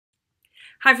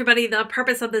Hi everybody, the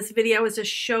purpose of this video is to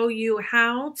show you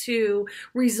how to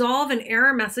resolve an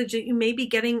error message that you may be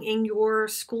getting in your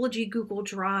Schoology Google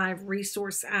Drive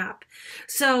resource app.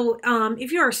 So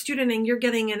if you're a student and you're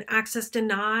getting an access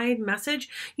denied message,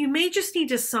 you may just need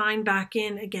to sign back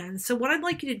in again. So what I'd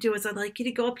like you to do is I'd like you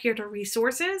to go up here to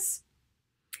resources.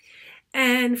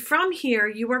 And from here,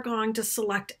 you are going to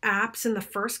select apps in the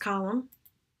first column.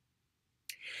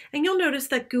 And you'll notice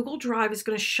that Google Drive is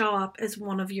going to show up as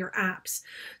one of your apps.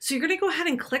 So you're going to go ahead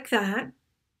and click that.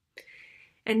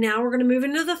 And now we're going to move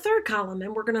into the third column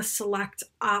and we're going to select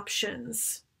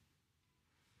options.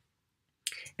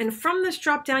 And from this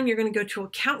drop down, you're going to go to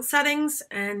account settings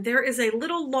and there is a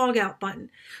little logout button.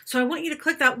 So I want you to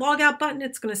click that logout button.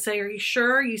 It's going to say, are you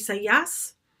sure? You say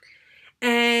yes.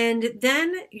 And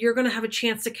then you're going to have a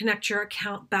chance to connect your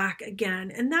account back again.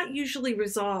 And that usually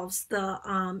resolves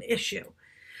the issue.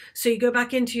 So you go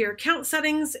back into your account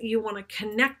settings, you want to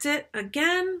connect it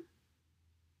again,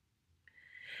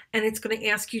 and it's going to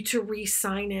ask you to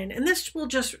re-sign in. And this will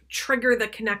just trigger the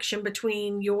connection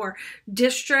between your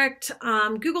district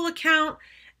Google account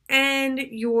and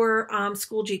your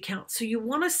Schoology account. So you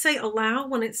want to say allow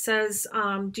when it says,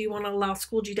 do you want to allow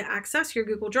Schoology to access your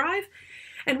Google Drive?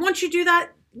 And once you do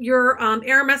that, your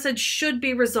error message should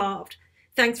be resolved.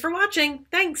 Thanks for watching.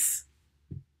 Thanks.